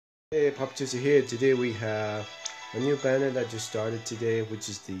Hey, popchaser here. Today we have a new banner that just started today, which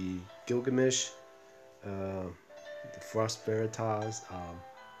is the Gilgamesh, the Frost Veritas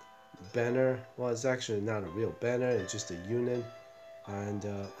banner. Well, it's actually not a real banner; it's just a unit, and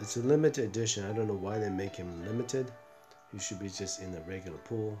it's a limited edition. I don't know why they make him limited. He should be just in a regular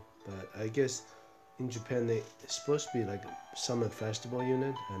pool, but I guess in Japan it's supposed to be like a summer festival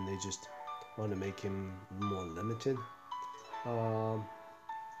unit, and they just want to make him more limited. Um,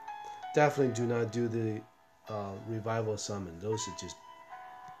 Definitely do not do the revival summon. Those are just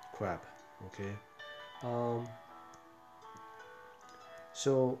crap. Okay. Um,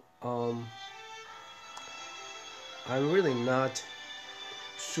 so I'm really not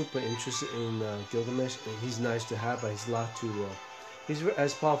super interested in Gilgamesh. He's nice to have, but he's locked to. He's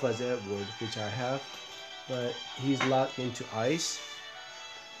as powerful as Edward, which I have, but he's locked into ice.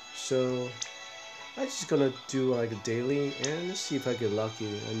 So I'm just gonna do like a daily and see if I get lucky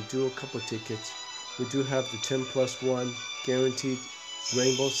and do a couple tickets. We do have the 10+1 guaranteed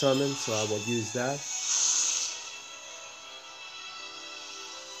rainbow summon, so I will use that.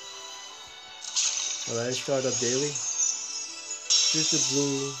 Alright, start up daily. Just a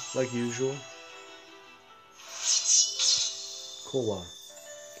blue like usual. Kowa.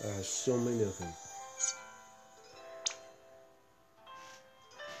 So many of them.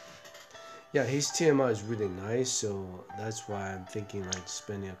 Yeah, his TMI is really nice, so that's why I'm thinking like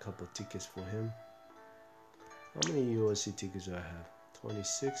spending a couple tickets for him. How many USC tickets do I have?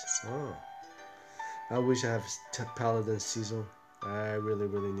 26? Oh. I wish I have Paladin Cecil. I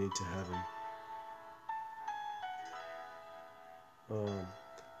really need to have him.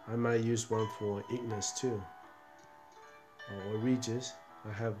 I might use one for Ignis too. Or Regis.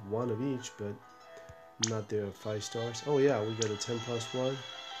 I have one of each, but not there 5 stars. Oh yeah, we got a 10+1.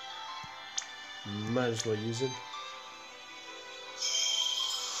 Might as well use it.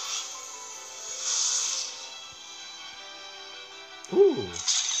 Ooh,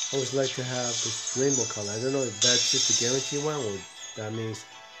 I always like to have this rainbow color. I don't know if that's just a guarantee one or that means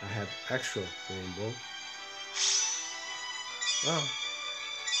I have extra rainbow. Ah,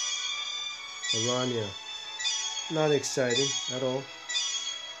 Aranya. Not exciting at all.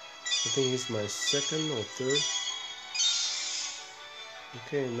 I think he's my second or third.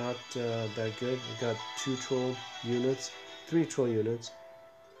 Okay, not that good. We got 2 troll units, 3 troll units.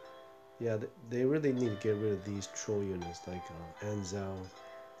 Yeah, they really need to get rid of these troll units like Anzao.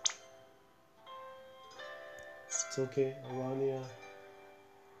 It's okay, Aranya.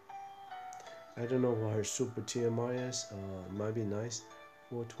 I don't know what her super TMI is. It might be nice.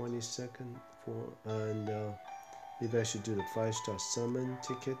 422nd, and maybe I should do the 5-star summon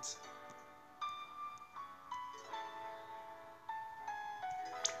tickets.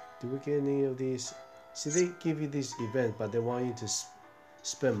 Do we get any of these? See, they give you these events, but they want you to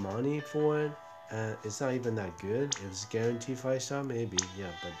spend money for it, and it's not even that good. If it's guaranteed 5-star, maybe,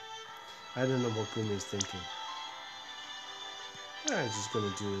 yeah, but I don't know what Gumi is thinking. I'm just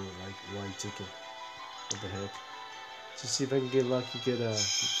gonna do like 1 ticket. What the heck? To see if I can get lucky, get a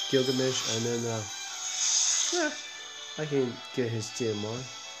Gilgamesh, and then yeah, I can get his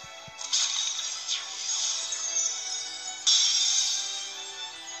TMR.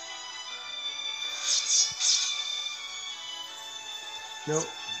 Nope,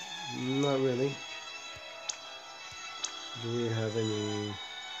 not really. Do we have any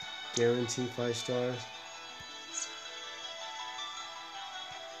guaranteed 5 stars?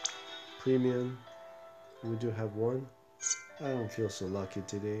 Premium, we do have 1. I don't feel so lucky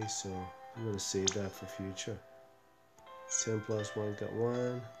today, so I'm gonna save that for future. 10+1 got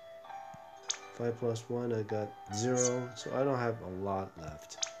 1. 5+1 I got 0, so I don't have a lot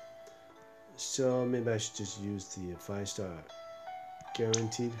left. So maybe I should just use the 5-star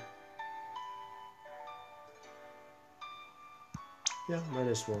guaranteed. Yeah, might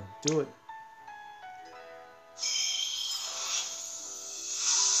as well do it.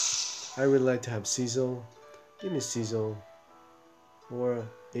 I really like to have Cecil. Give me Cecil or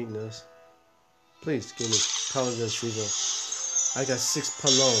Ignis. Please give me Paladin Cecil. I got 6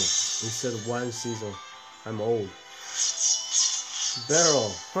 Palone instead of 1 Cecil. I'm old.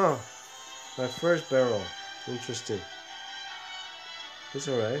 Barrel, huh? My first barrel. Interesting. It's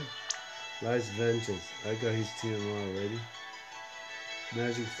alright. Life's Vengeance. I got his TMR already.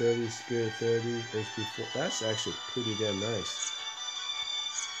 Magic 30, Spirit 30, HP 4. That's actually pretty damn nice.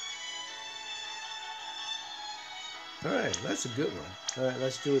 Alright, that's a good one. Alright,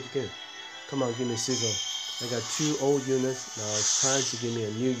 let's do it again. Come on, give me Sizzle. I got 2 old units. Now it's time to give me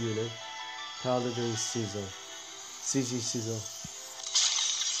a new unit. Paladin Sizzle. CG Sizzle.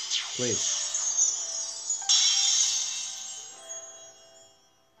 Please.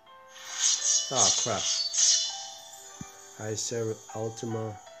 Ah, crap. High Server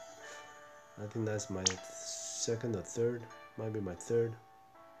Ultima. I think that's my second or third. Might be my third.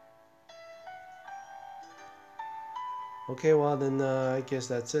 Okay, well then I guess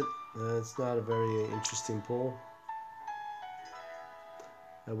that's it. It's not a very interesting pull.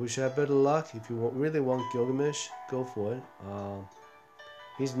 I wish I had better luck. If you really want Gilgamesh, go for it.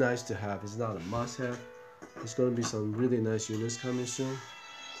 He's nice to have. He's not a must-have. There's going to be some really nice units coming soon.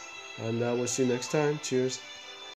 And we'll see you next time. Cheers.